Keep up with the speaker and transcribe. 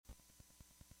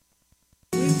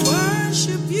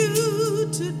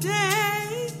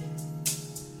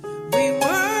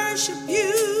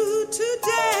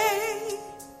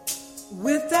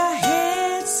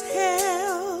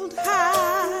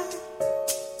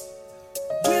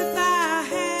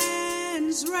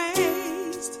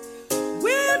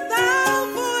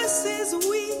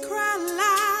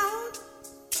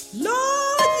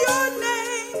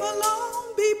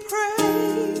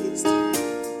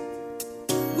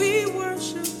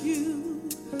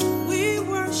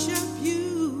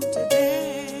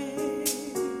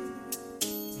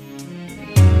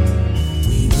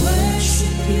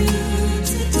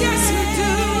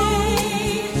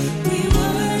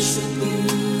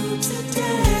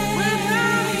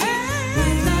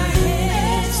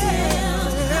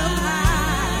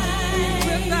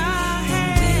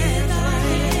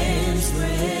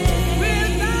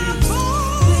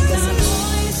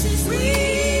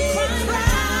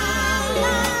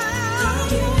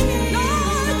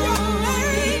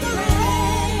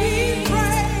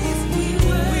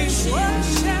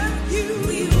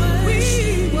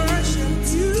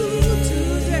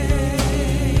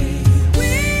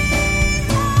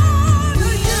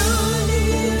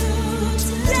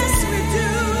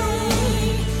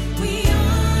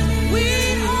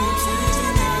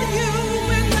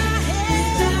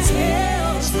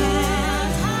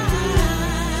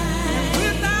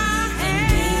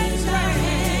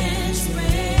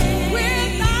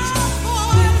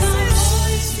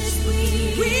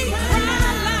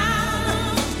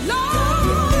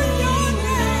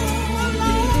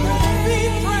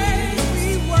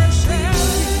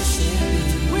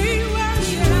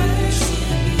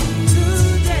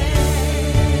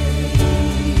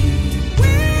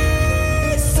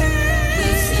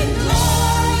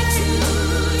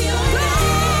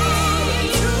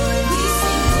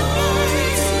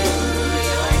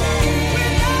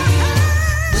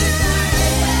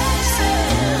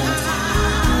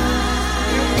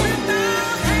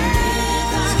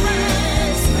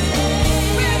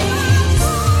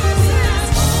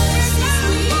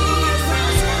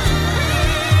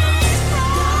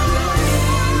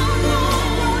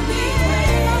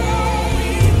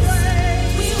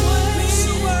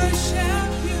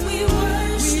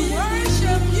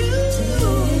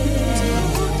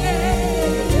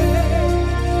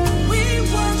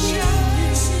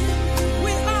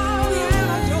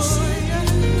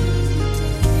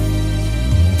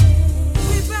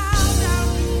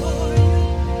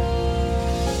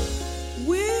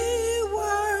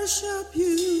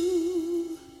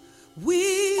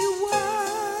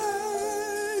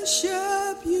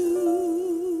worship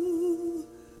you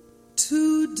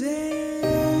today.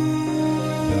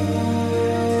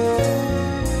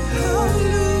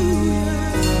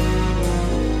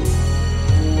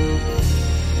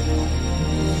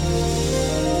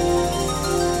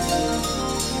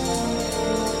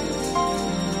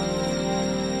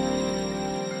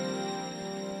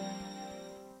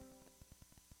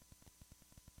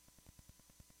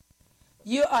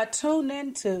 You are tuned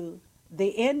into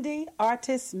the Indie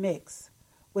Artist Mix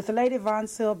with Lady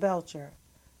VONCIL Belcher,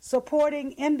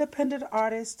 supporting independent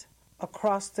artists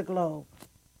across the globe.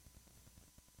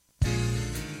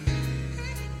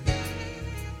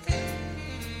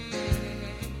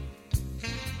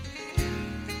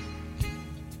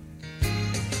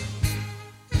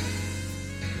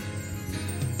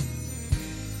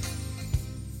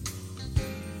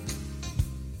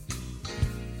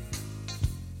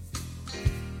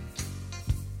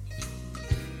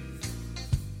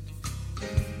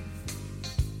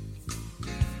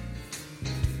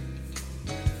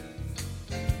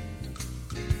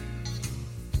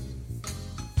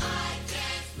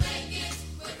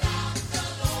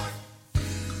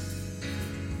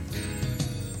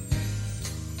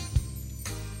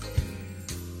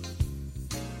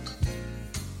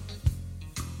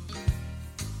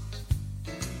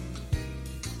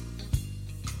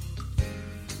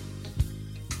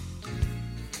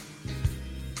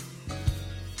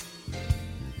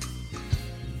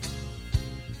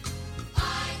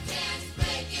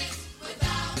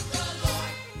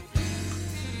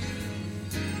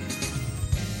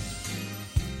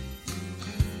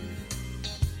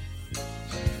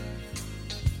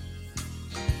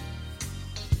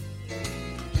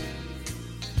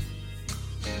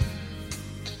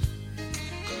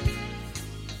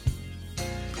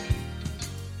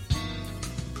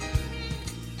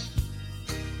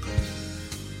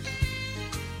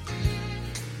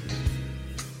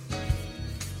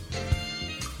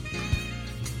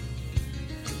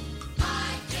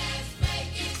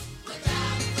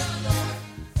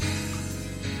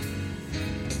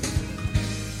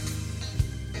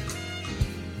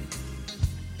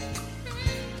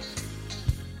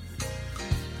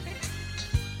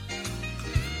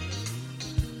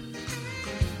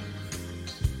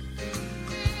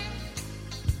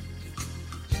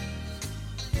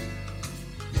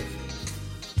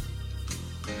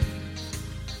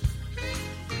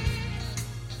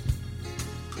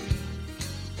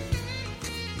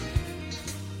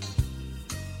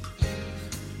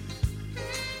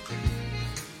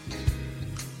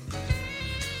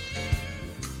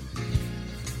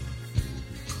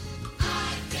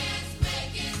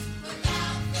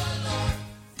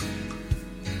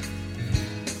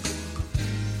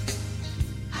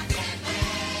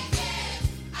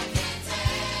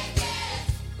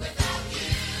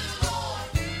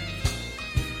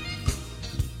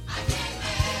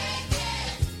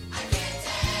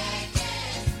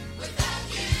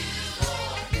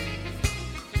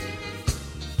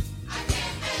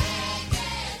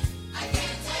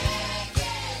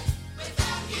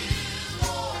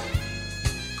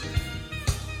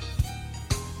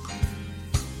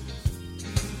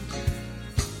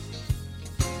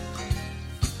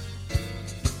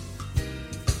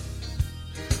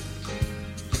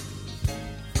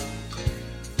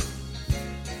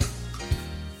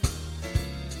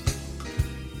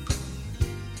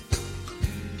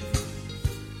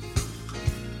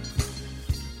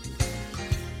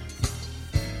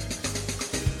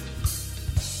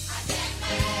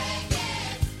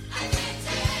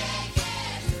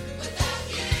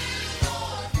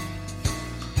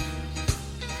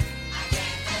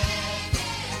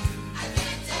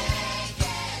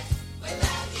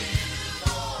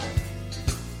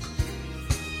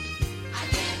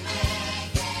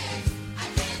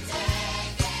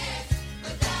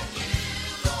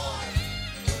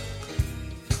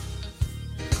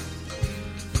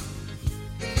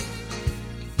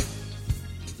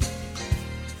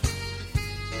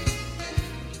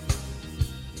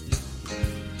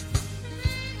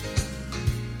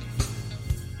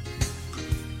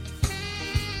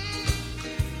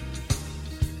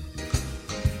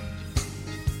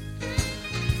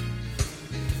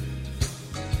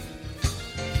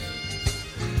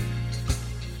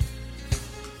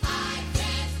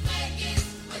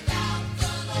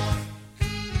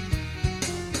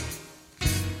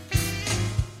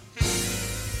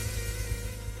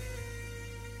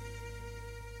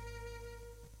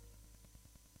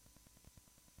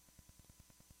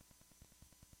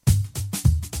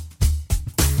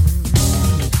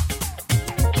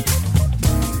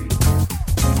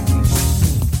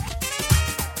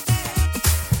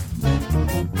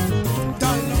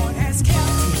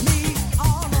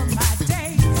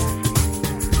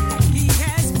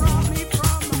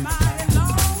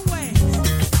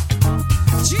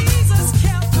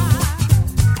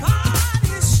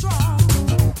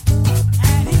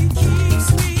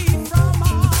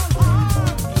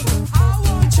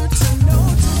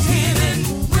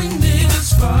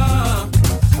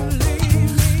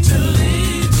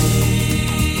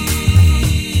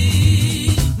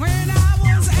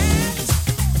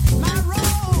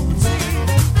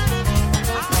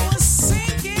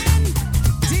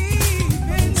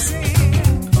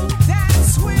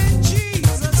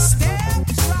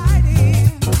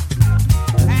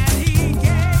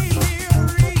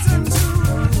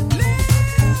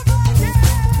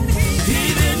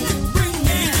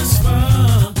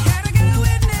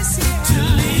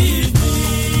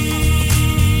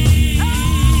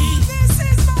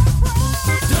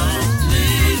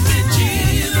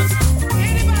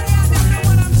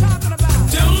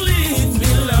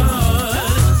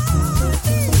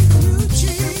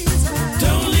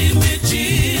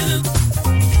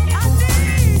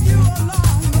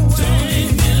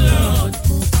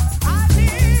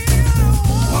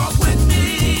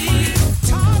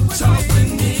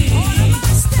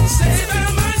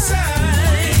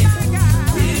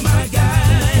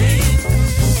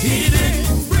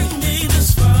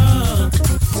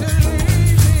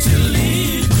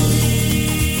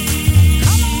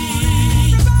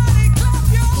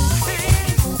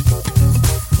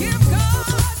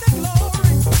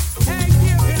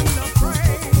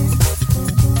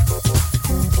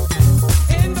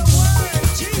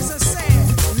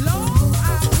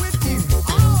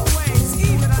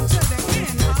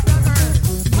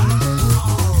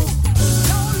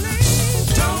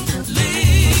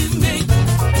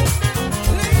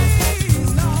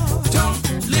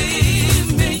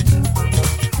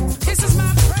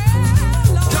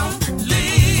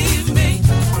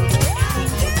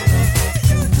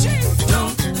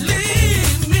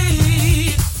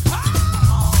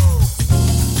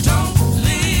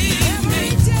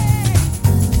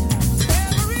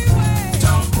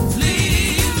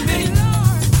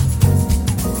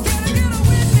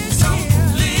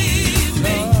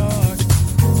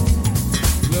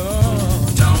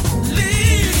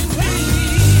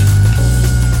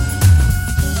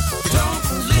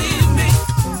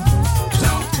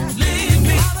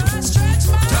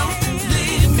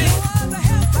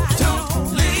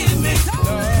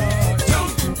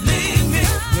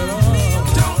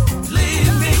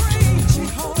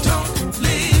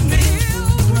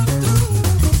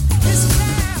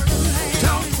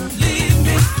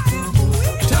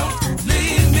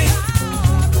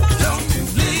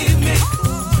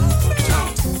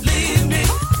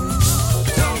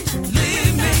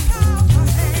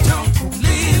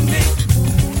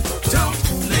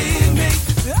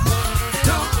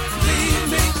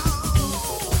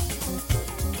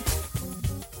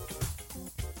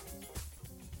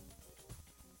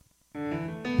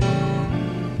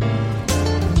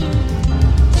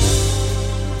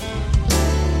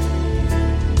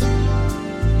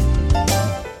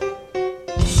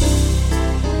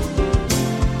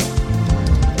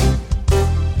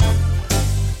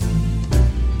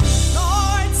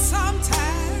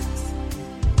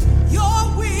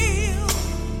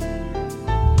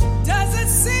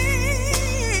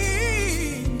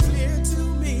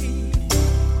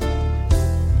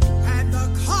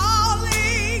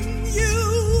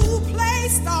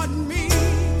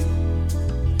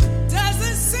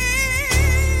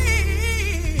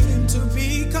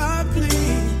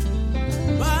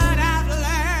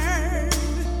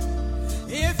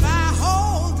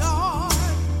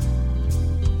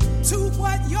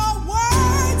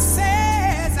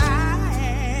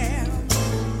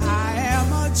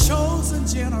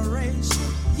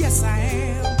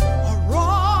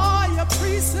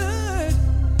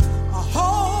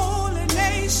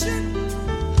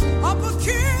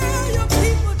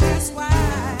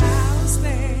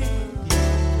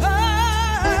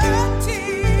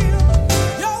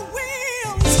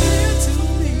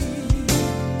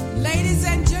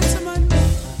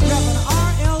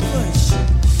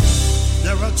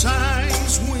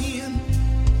 times when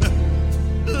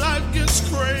life gets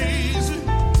crazy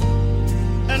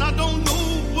and I don't know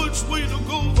which way to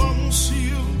go,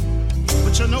 VONCIL.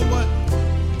 But you know what?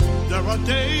 There are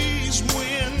days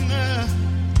when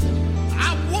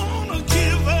I want to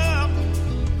give up.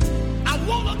 I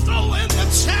want to throw in the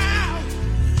towel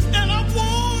and I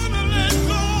want to let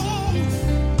go.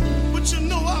 But you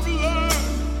know I've learned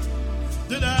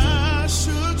that I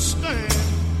should stand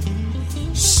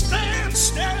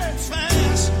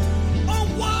steadfast on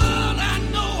what I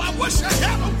know. I wish I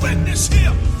had a witness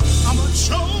here. I'm a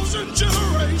chosen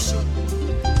generation,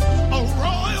 a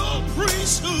royal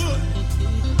priesthood,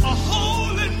 a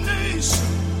holy nation.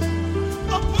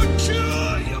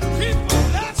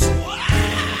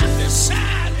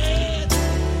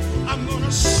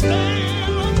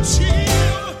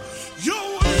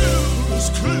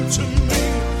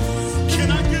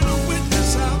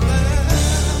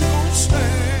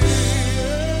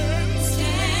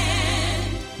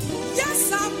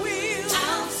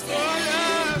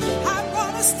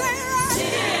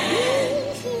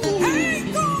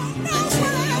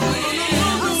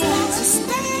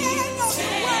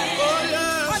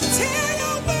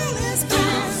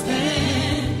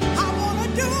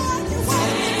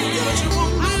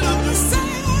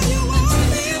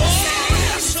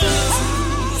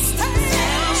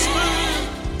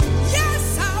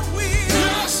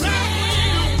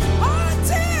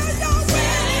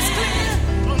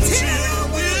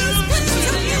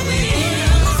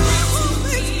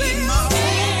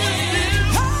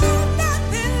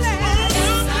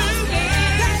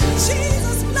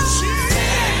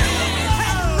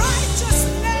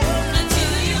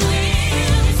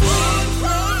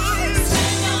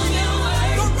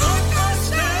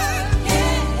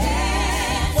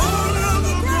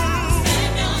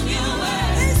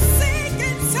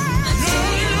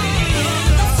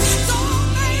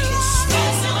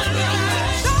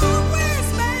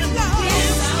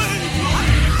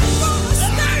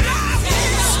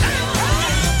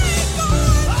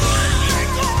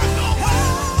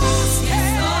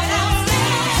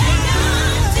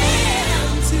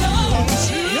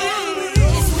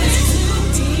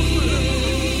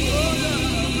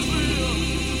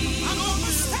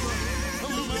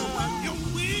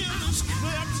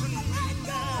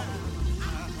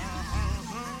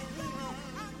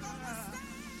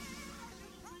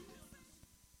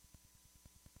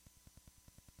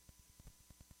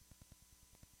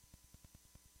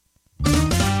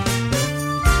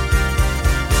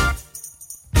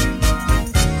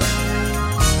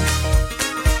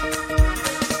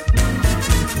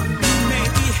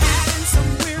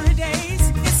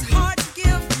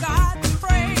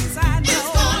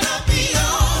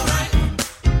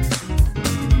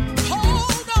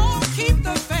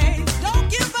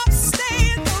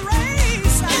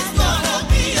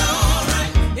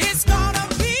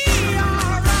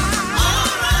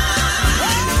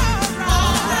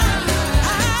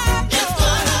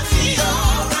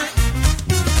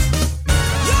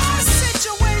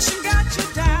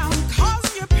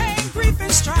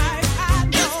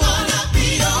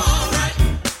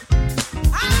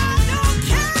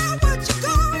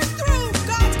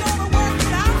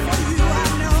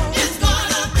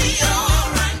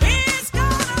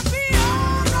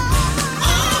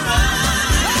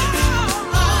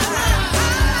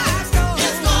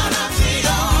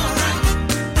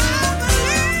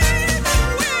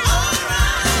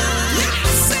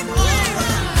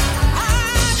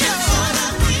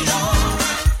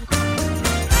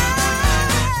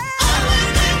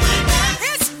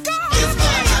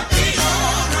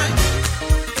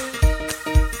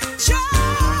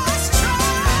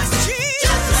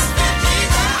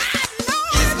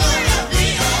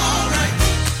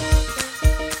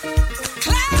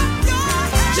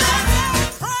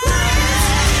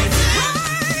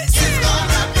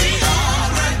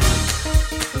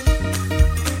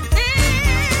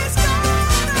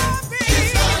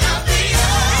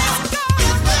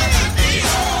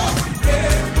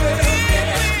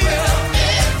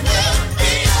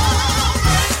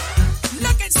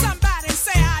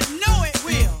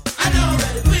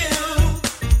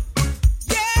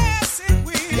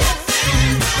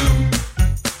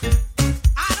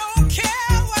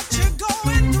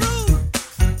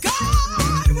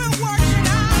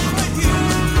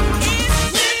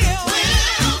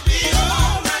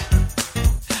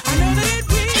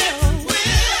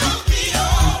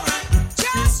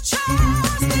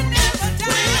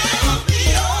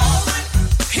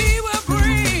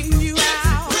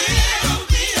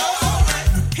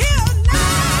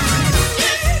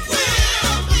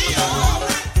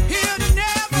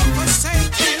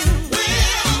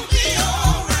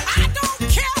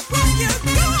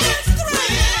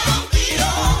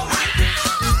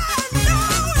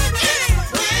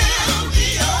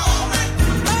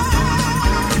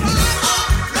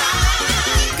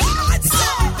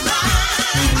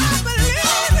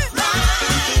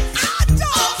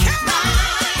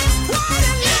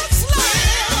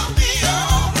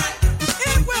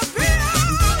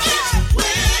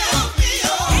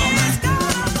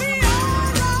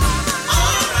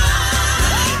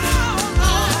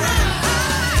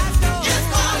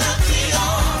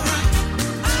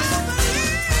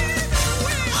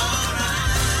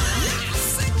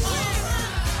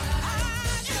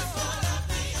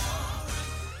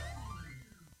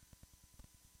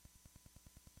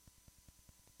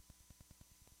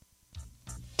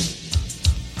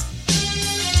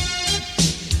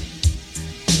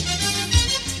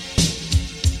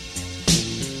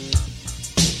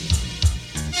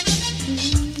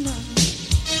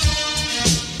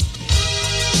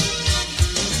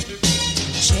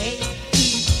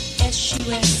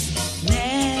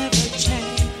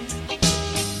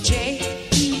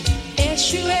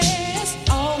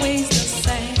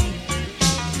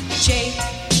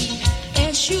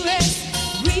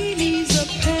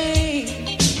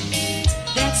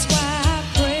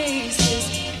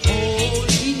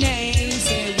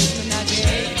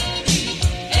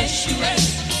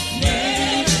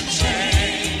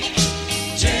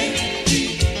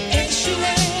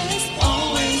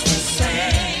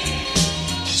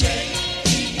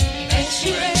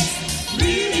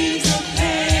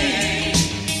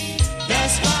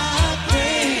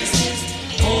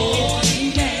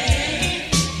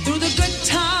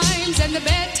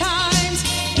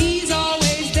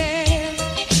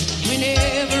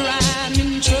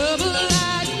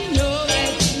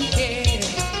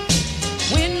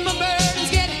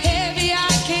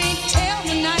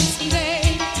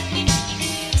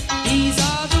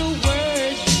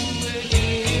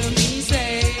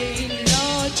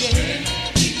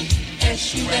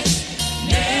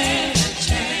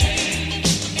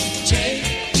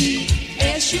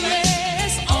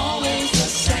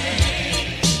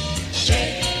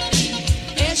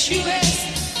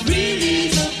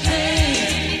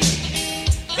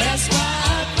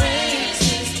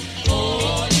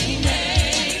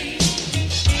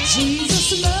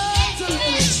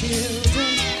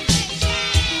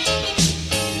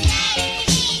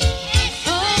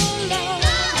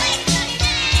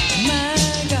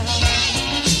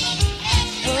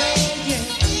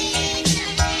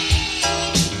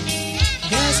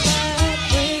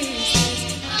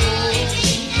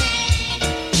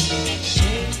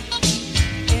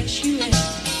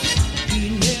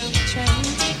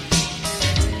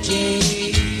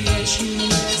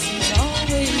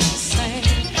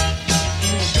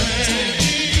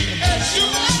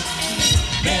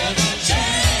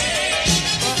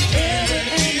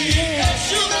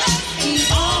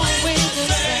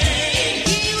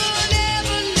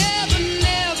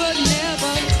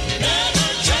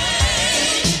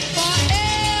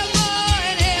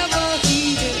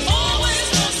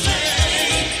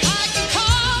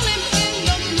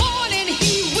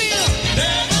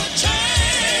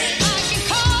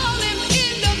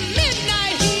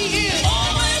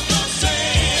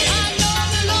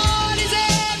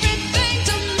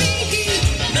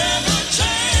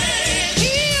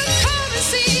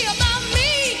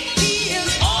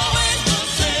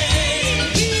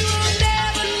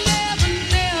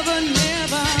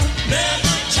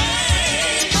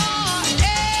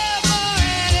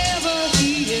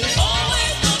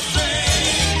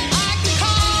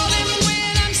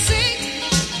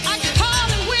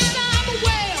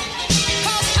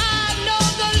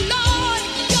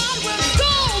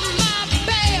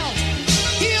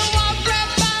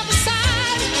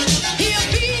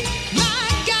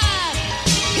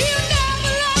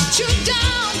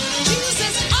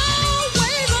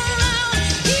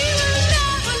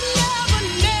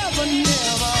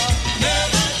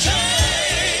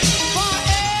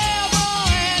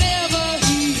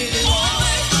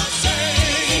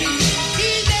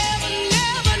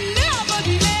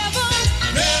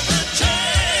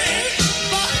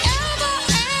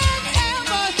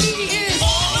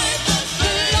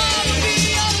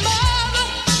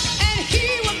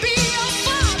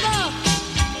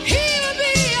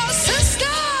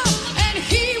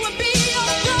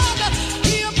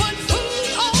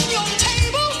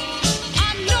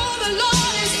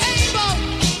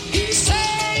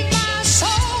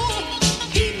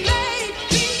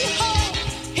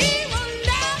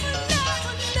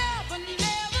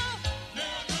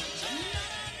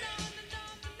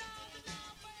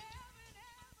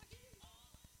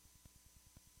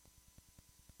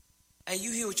 Hey,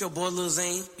 you here with your boy Lil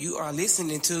Zane? You are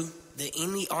listening to the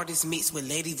Indie Artist Mix with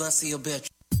Lady VONCIL Belcher.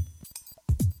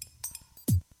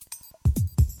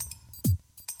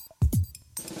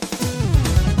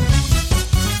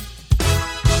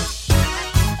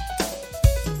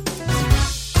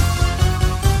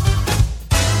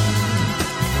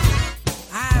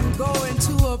 I'm going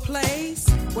to a place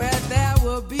where there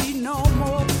will be no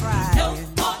more crying. No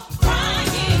more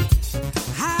crying.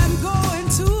 I'm going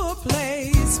to a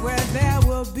place where there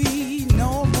will be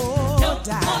no more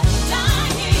dying.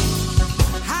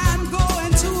 I'm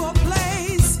going to a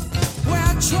place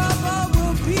where trouble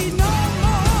will be no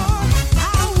more.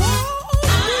 I won't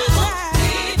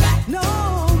be back no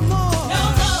more.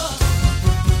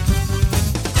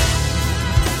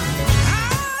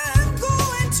 I'm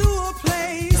going to a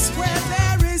place where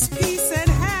there is peace and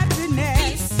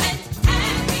happiness.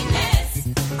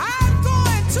 I'm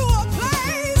going to a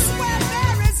place where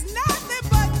there is nothing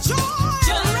but joy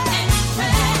and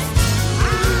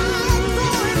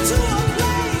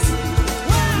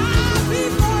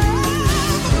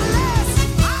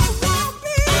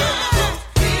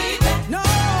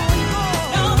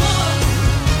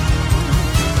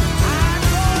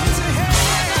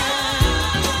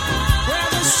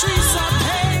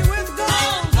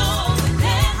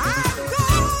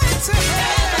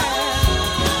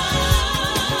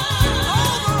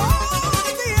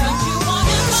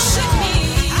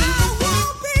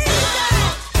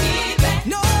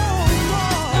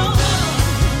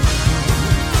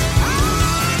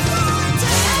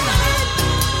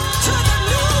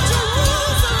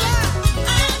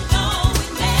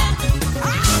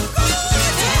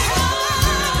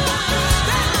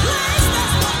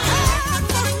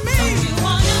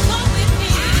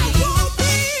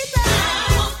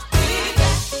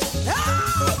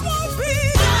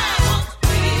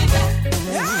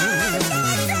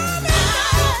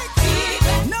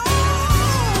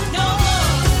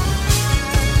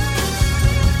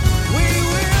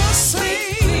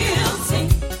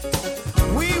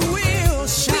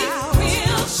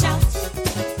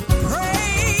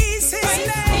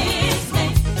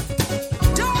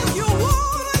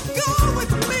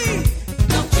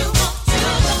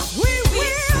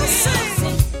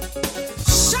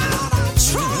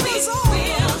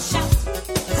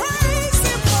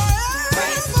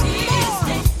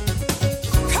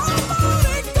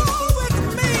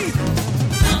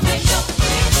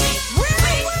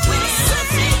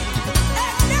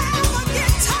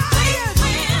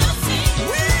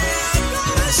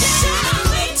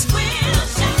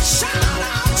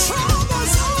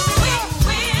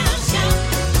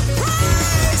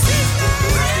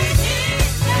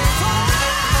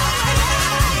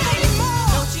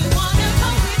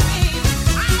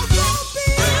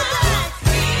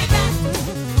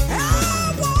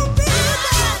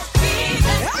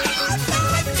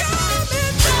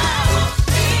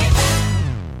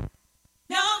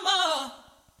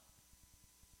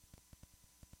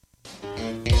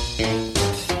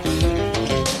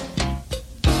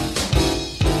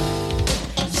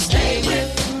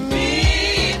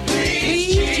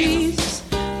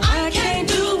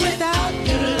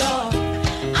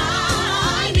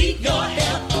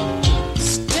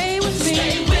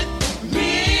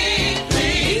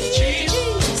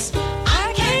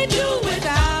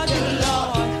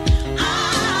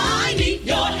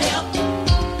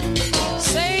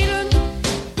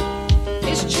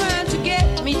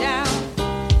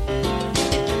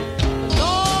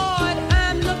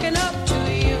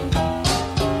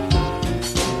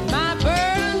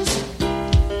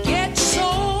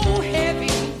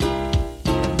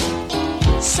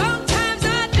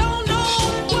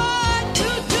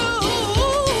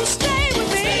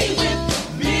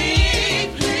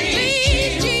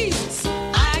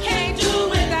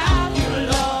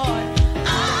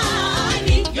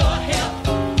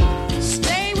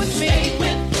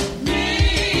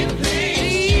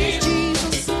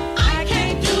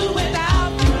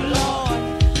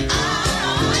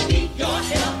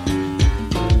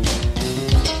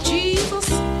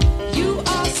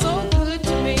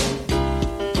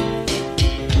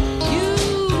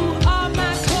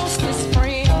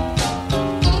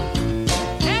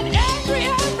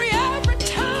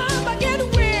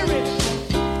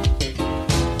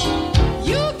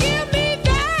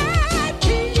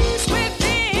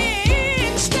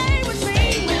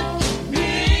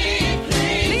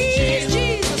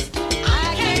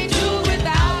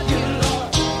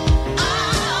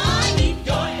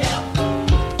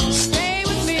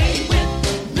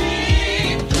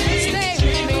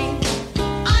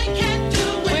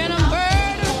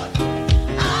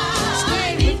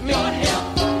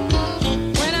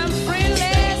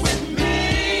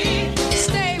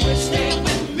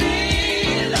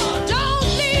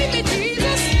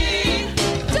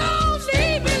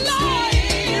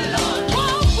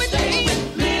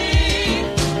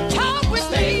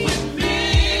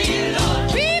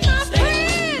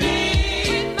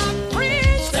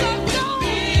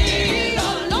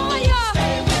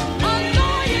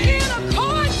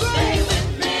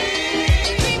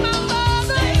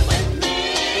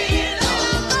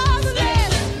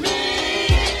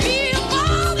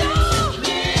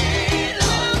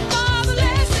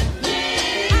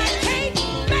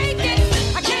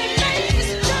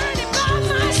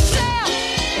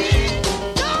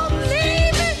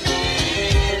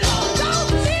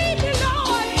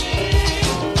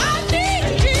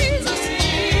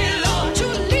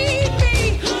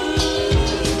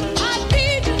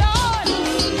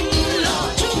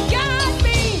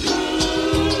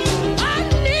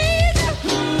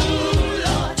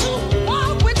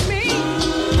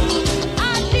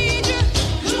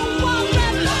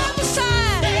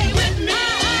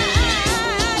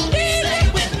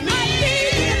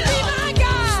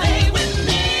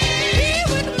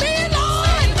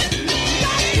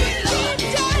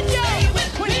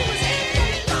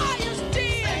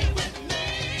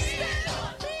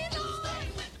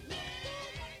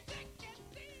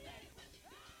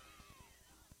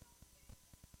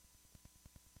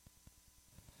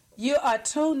are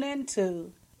tuned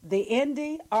into the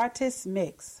Indie Artist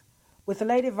Mix with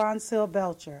Lady VONCIL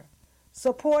Belcher,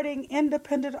 supporting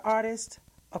independent artists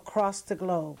across the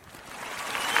globe.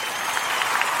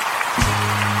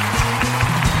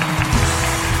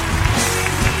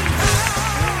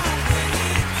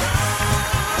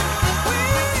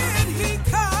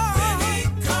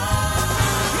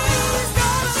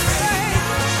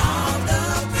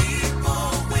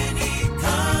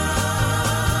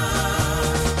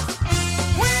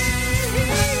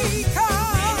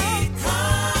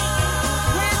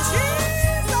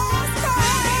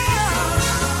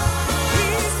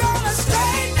 He's gonna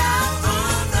straighten out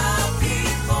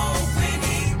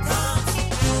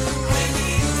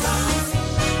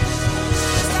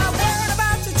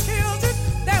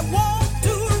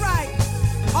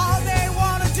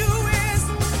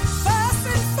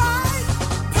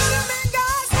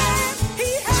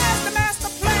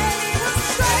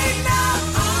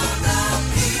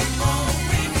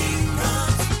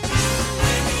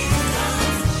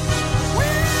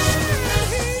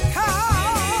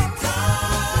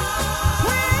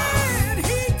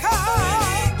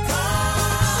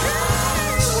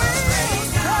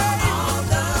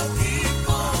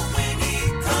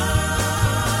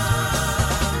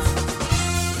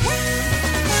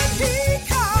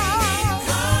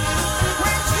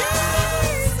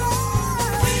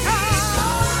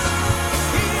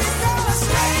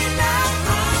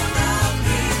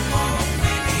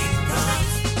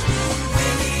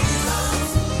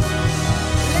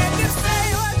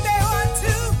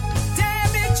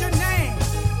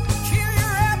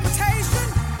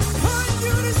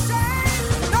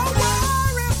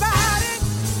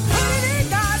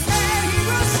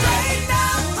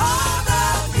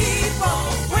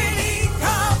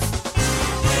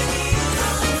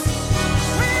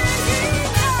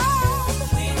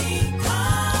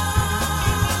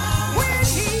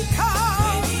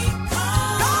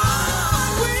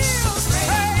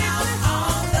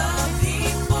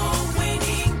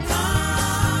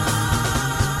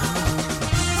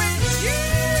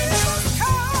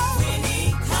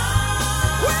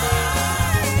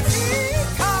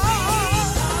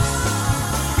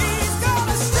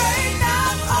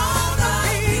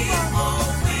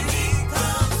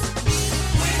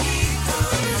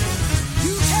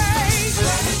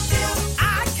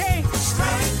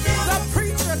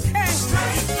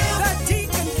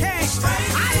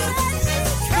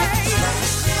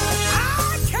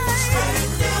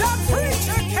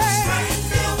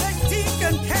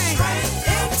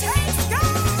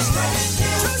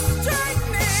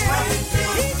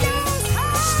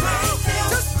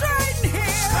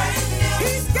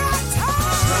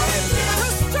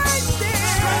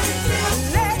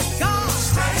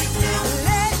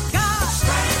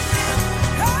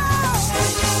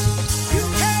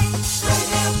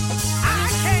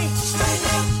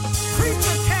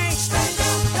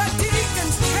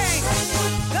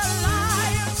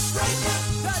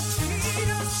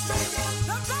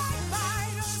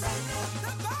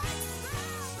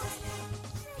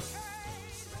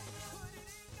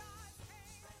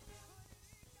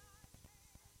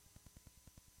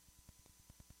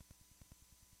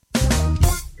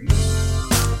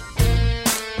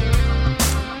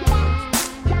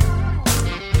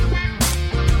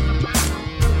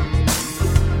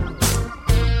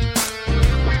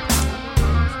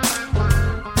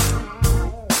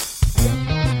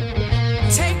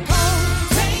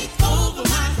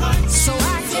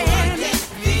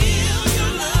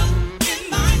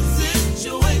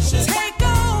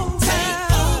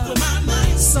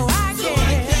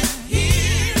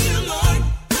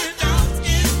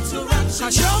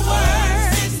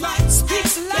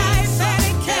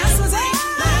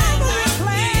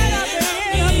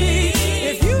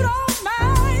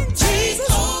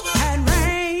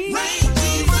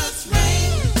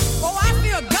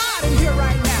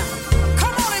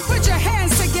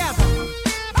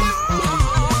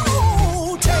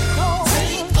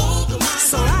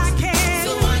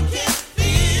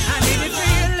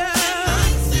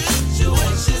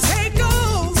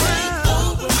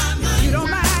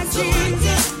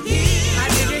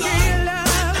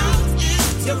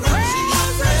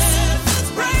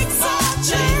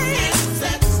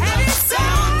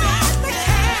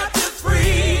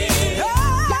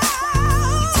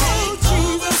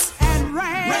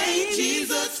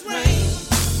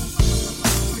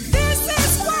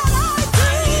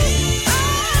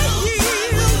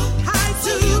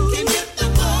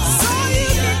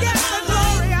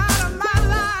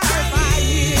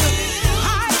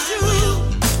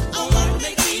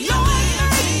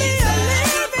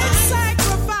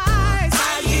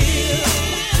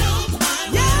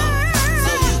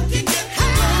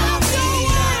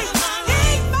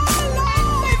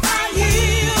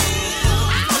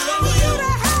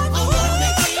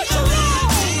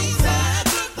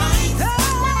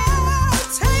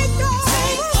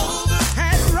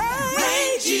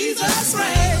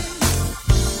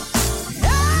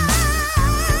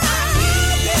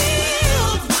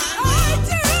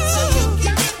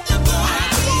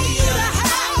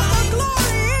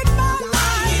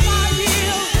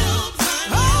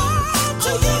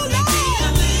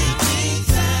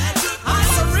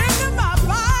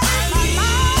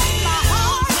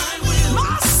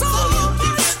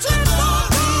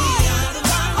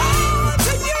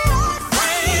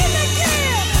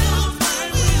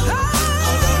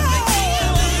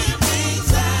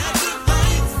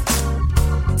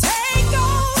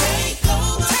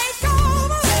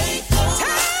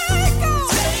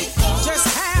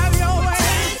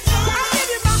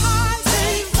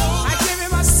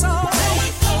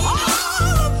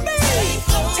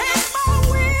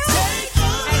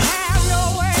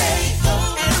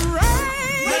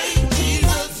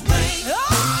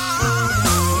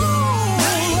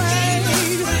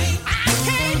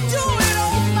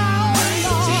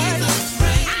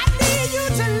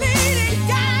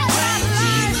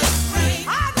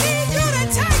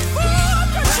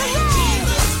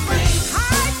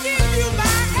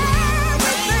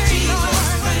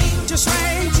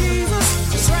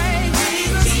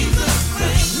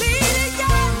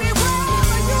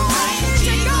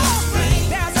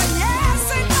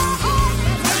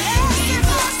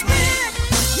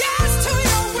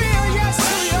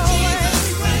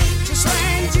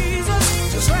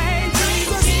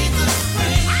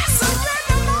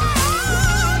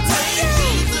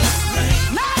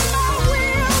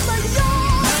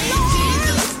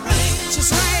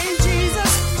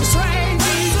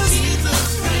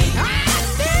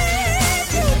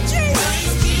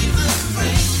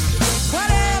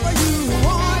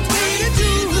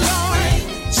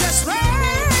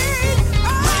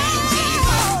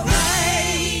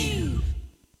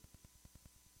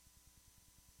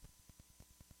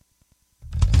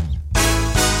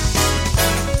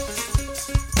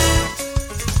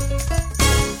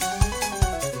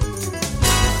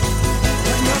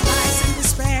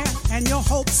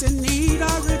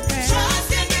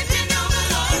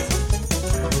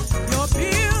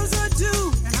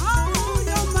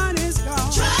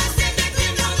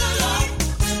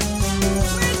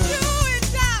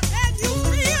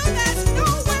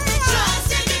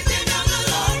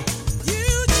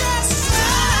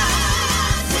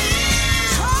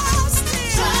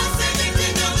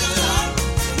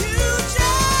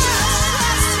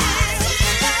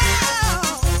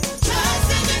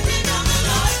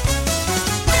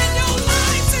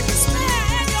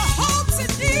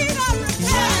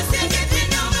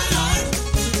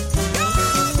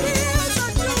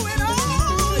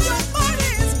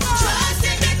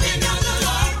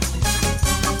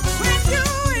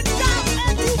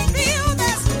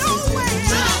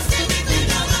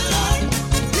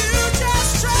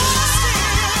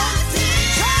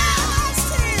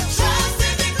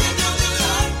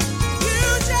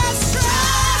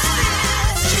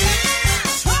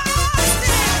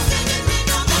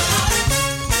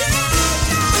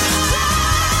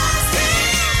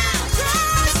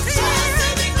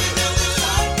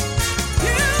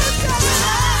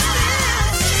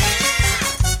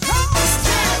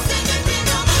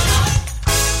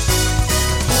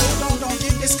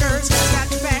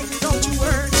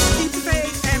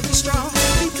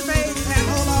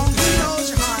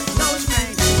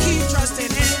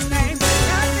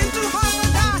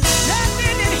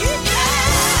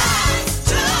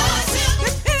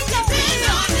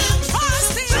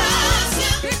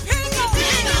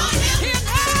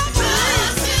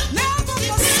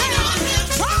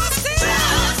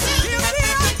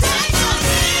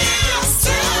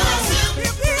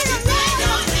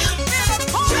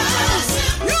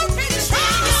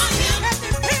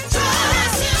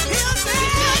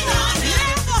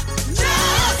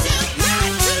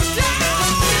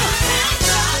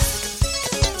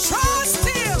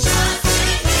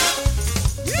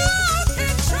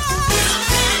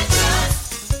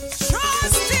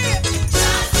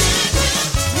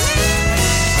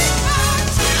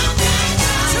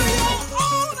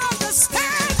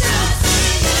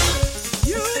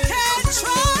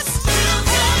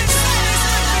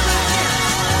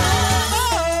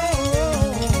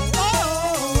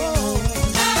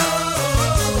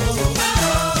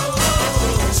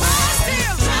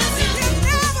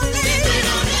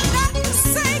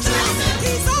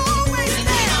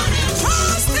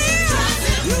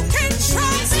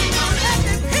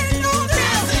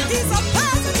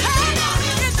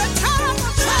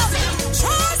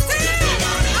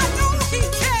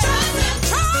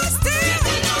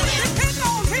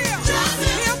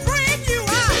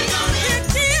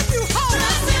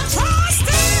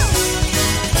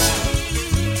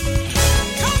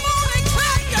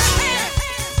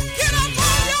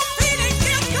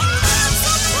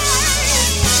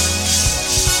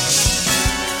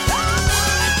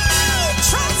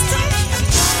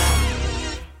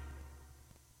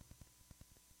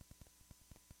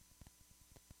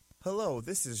Hello,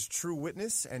 this is True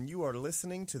Witness, and you are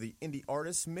listening to the Indie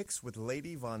Artist Mix with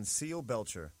Lady VONCIL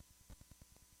BELCHER.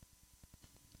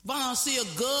 VONCIL,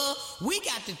 girl, we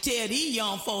got to tell these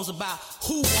young folks about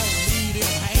who won't leave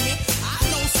them hanging. I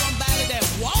know somebody that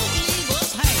won't leave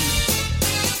us hanging.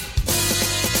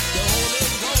 The Holy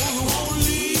Ghost won't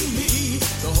leave me.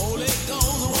 The Holy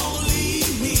Ghost won't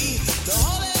leave me. The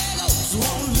Holy Ghost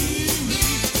won't leave me.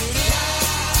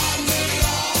 Guide me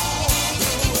all the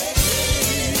way.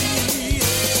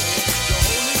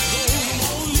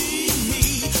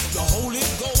 The Holy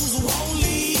Ghost won't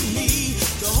leave me.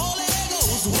 The Holy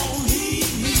Ghost won't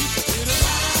leave me. It'll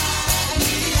guide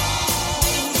me all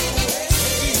the way.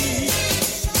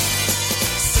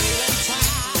 Satan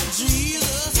tried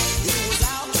Jesus. It was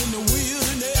out in the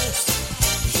wilderness.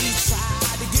 He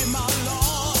tried to get my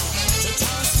Lord to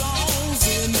turn stones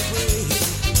into bread.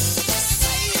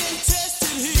 Satan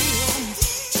tested him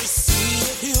to see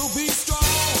if he'll be strong.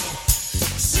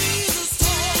 Jesus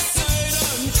told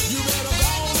Satan, you better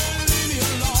go and leave me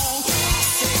alone. I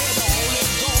said the Holy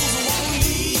Ghost won't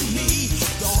leave me.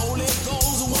 The Holy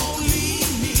Ghost won't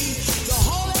leave me. The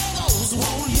Holy Ghost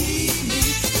won't leave me.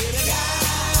 It'll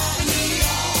guide me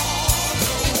all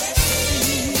the way.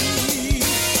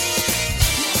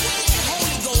 When that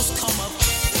Holy Ghost come up,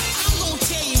 I'm gonna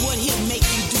tell you what he'll make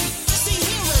you do. See,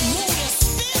 he'll remove the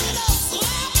spirit of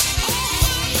slump off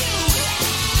of you.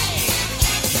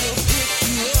 He'll pick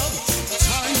you up,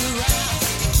 turn you around,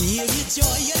 give you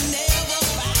joy you never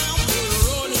found. Put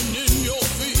rolling in your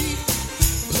feet,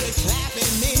 put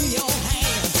clapping in your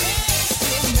hands.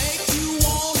 He'll make you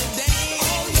wanna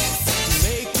dance,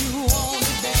 make you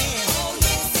wanna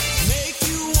dance, make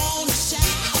you wanna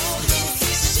shout,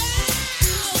 shout,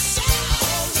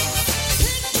 shout.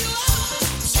 Pick you up,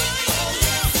 turn you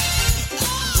around.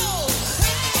 Oh,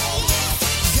 hey,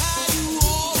 guide you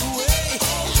all the way.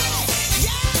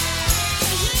 Guide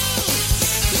you.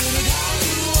 It'll guide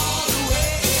you all the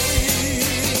way.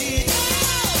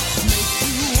 Make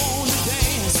you wanna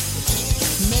dance,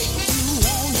 make you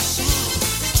wanna shout,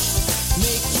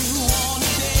 make you wanna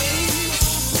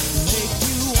dance, make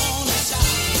you wanna shout.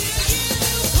 Give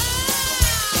you power,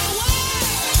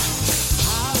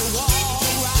 how to walk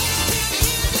right.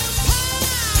 Give you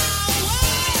power,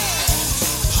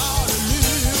 how to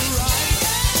live right.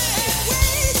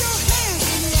 Wave your hands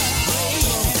in the air,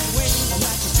 wave them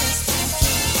like you just don't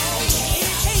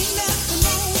care. Ain't nothing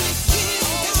wrong with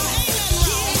giving God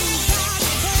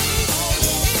praise.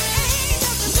 Ain't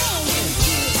nothing wrong with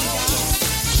giving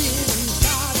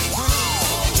God praise.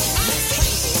 I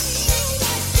see you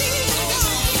like giving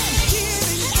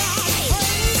God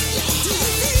praise. Do you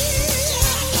feel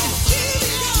like giving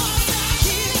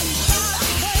God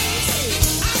praise?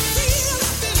 I feel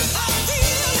like I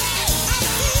feel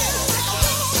like I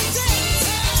wanna dance.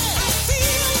 I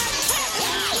feel like clapping.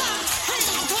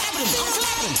 I'm clapping.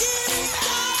 Giving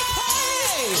God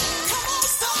praise. Come on,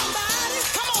 somebody.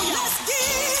 Come on, y'all.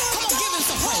 Let's give him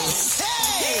some praise.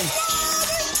 Hey.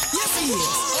 Yes, he is.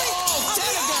 Oh,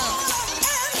 tell the girl.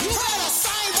 You better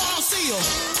sing VONCIL.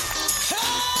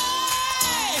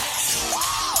 Hey.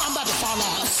 Oh, I'm about to fall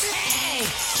out. Hey.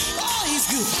 Oh, he's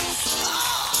good. Oh,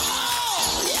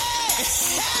 yeah.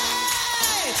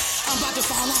 Hey. I'm about to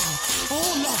fall out.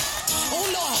 Oh, Lord. Oh,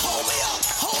 Lord. Hold me up.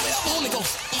 Hold me up, Holy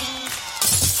Ghost.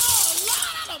 Oh,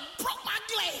 Lord, I done broke my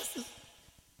glasses.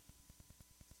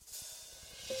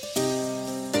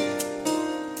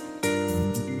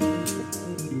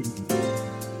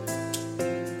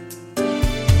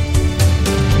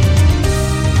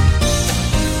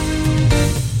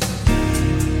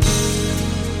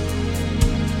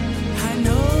 I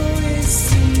know it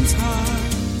seems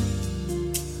hard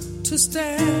to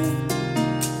stand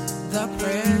the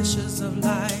pressures of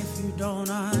life you don't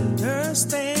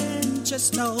understand.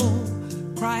 Just know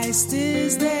Christ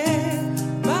is there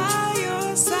by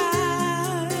your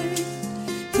side.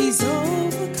 He's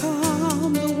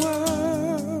overcome the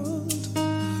world.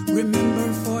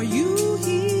 Remember, for you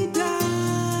he died.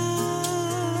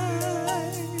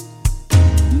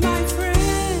 My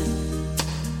friend,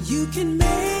 you can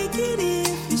make it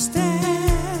if you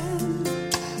stand.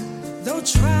 Though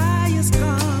trials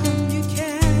come, you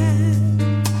can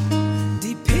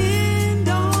depend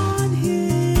on him.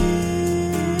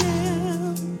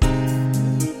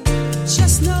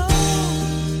 Just know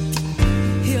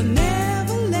he'll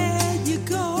never let you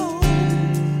go.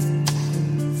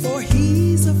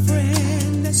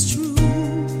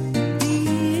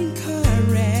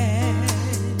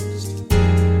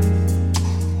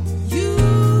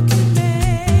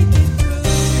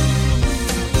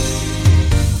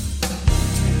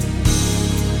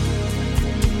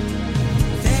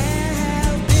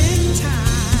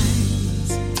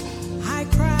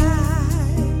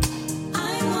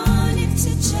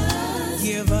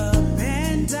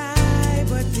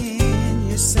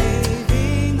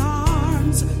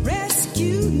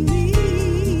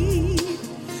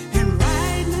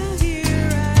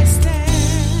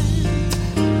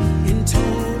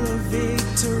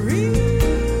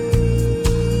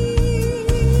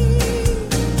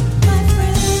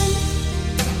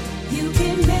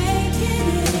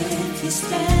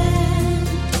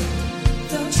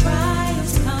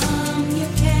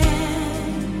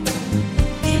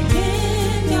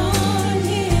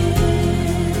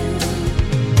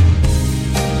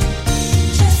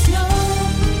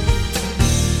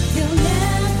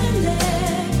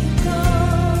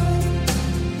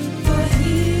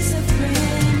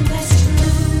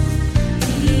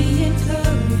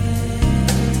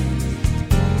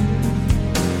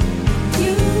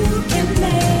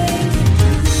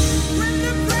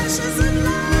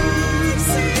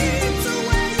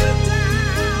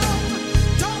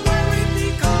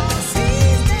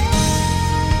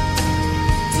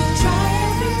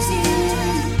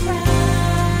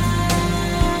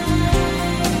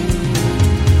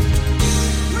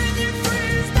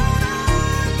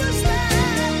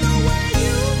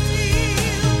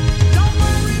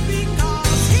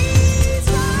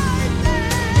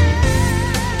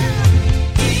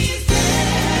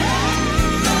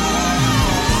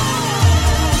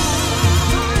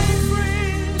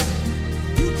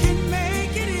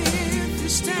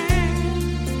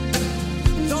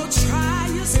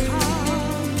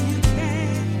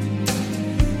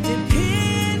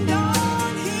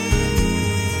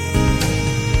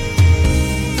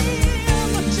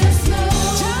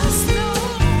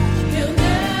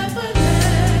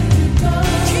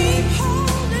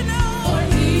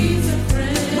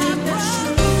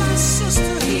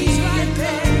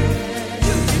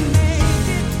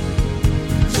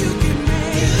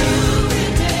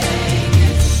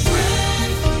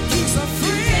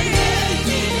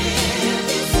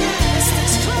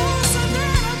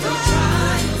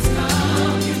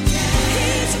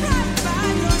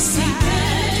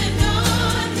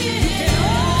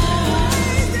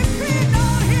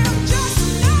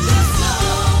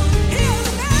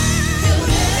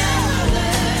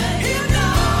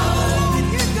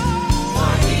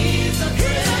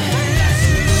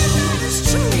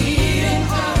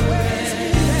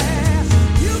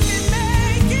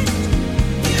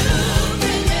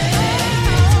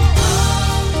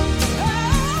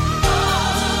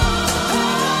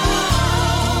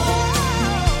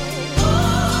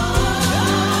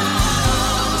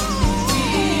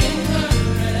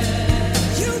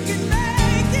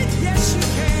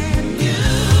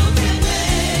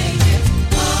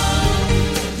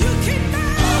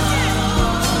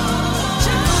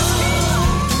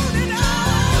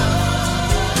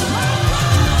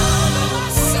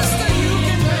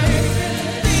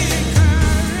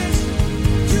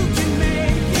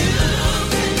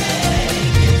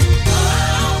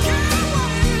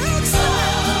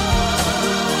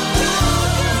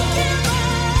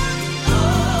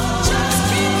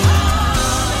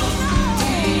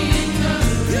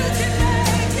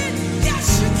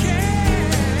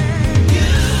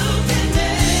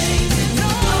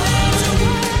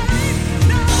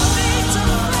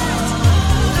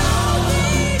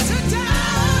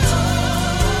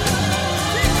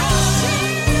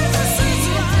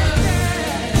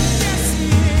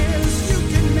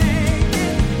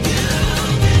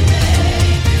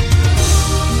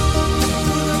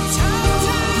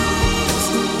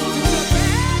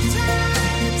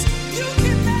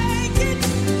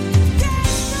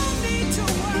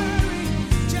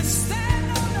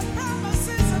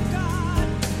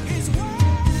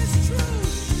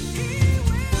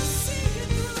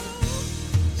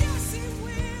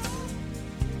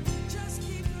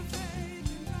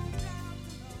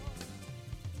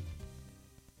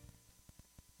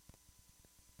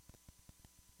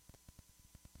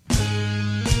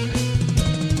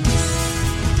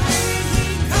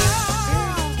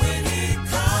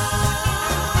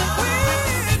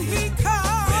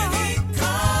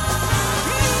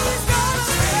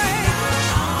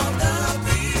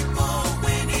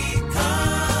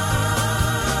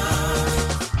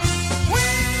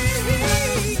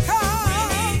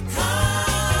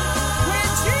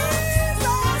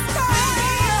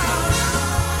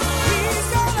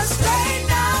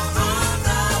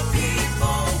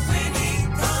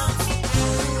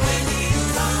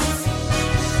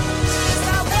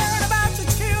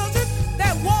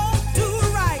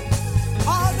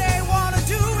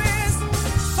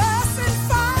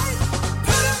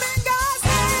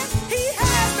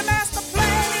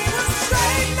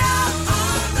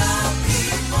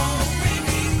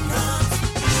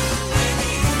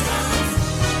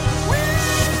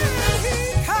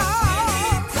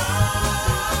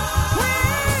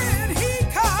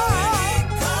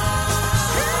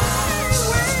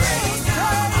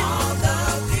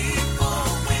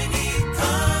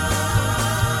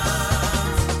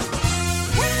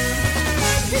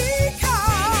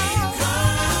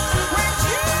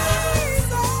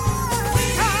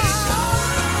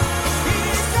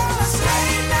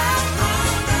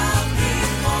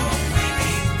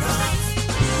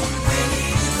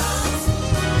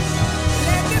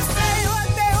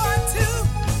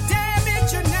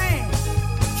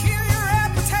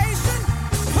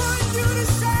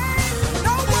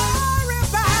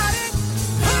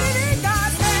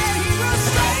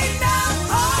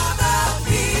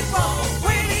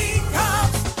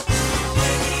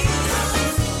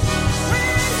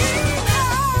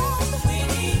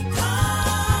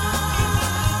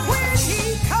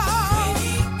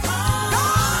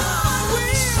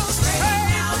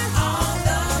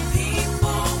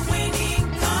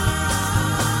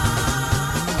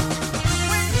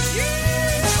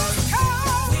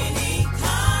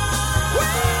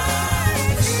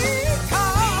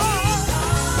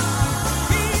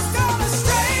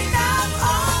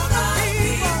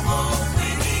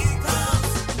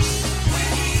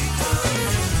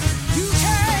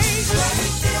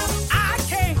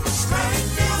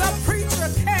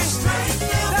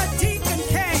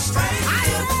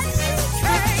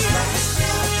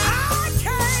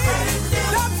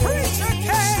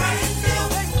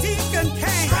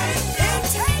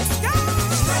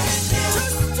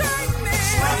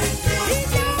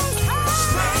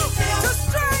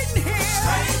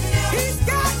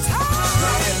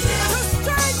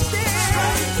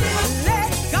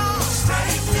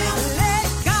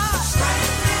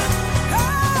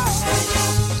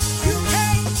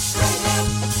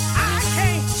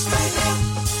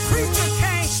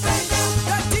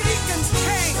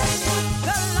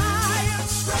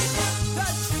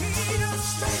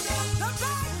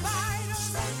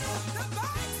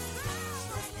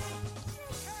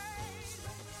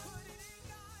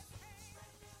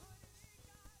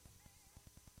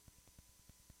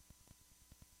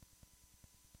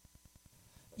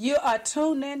 You are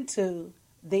tuned into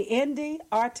the Indie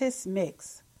Artist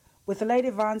Mix with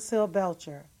Lady VONCIL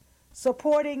Belcher,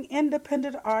 supporting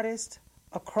independent artists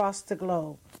across the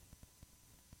globe.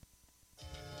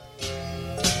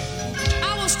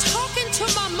 I was talking to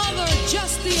my mother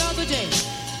just the other day,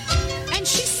 and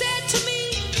she said to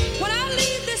me, when I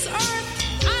leave this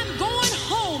earth, I'm going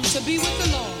home to be with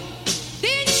the Lord.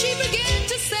 Then she began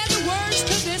to say the words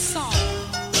to this song.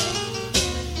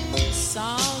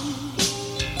 Some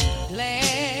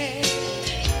glad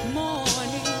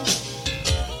morning,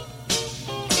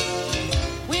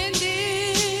 when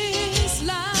this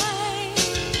life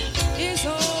is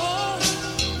over,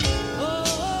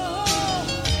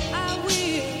 I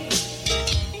will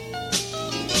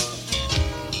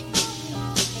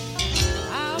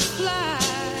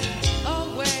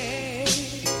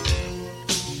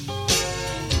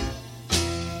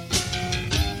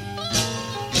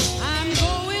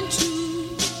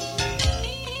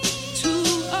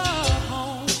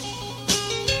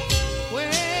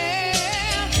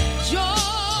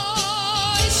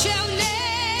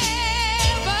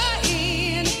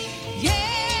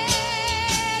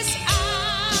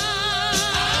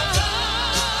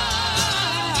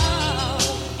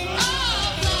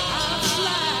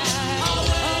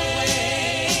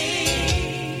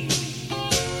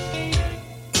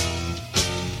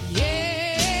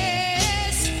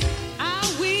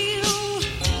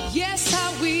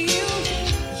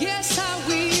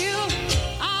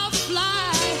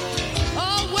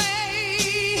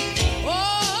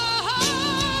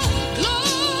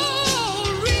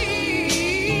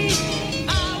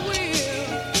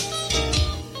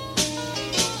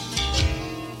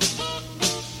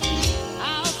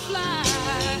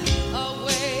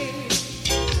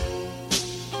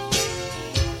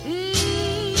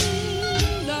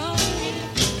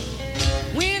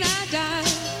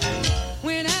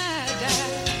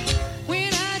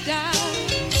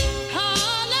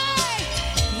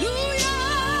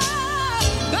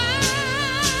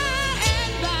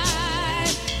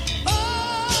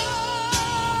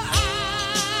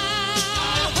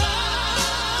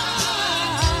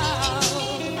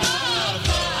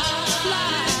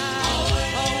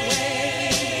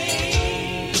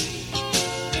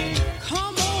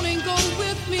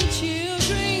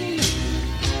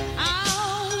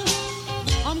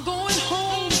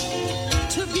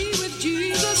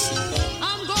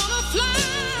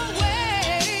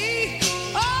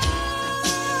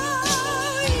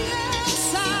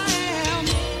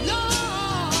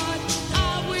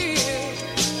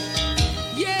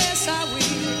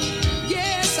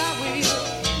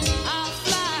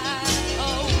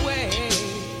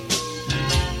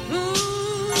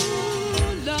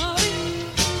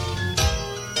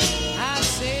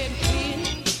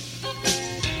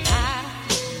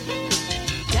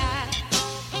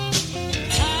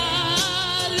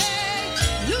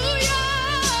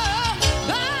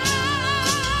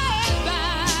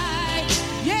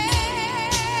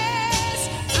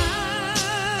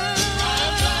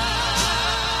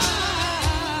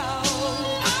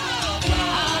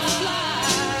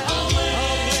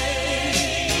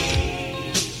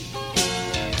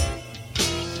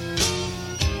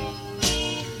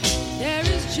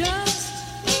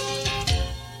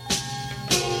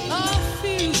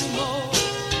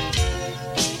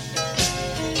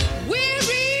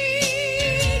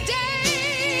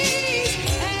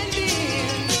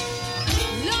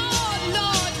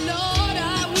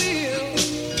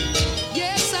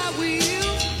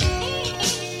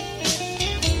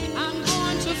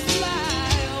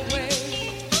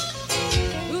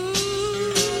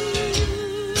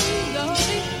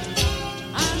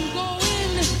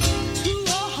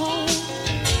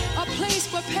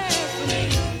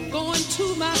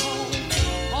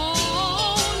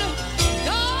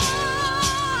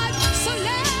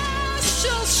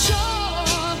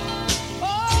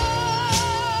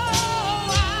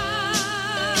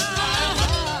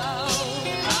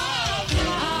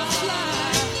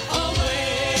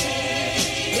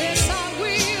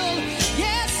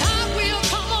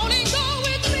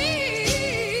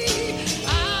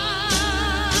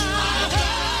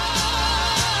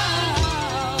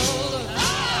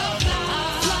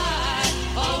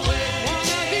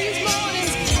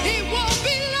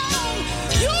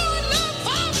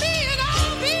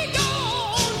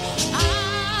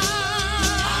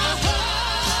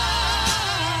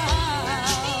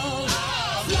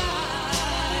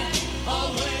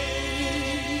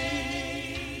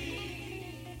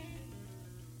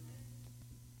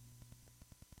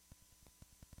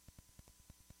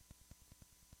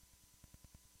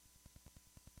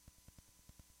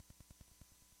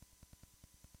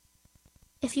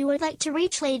If you would like to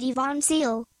reach Lady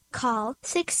VONCIL, call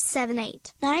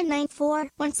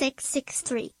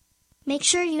 678-994-1663. Make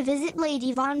sure you visit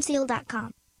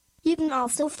ladyvoncil.com. You can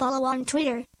also follow on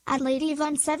Twitter at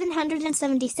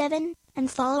LadyVon777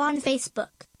 and follow on Facebook.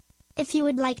 If you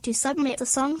would like to submit a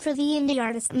song for the Indie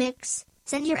Artist Mix,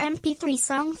 send your MP3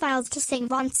 song files to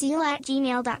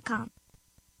singvoncil@gmail.com.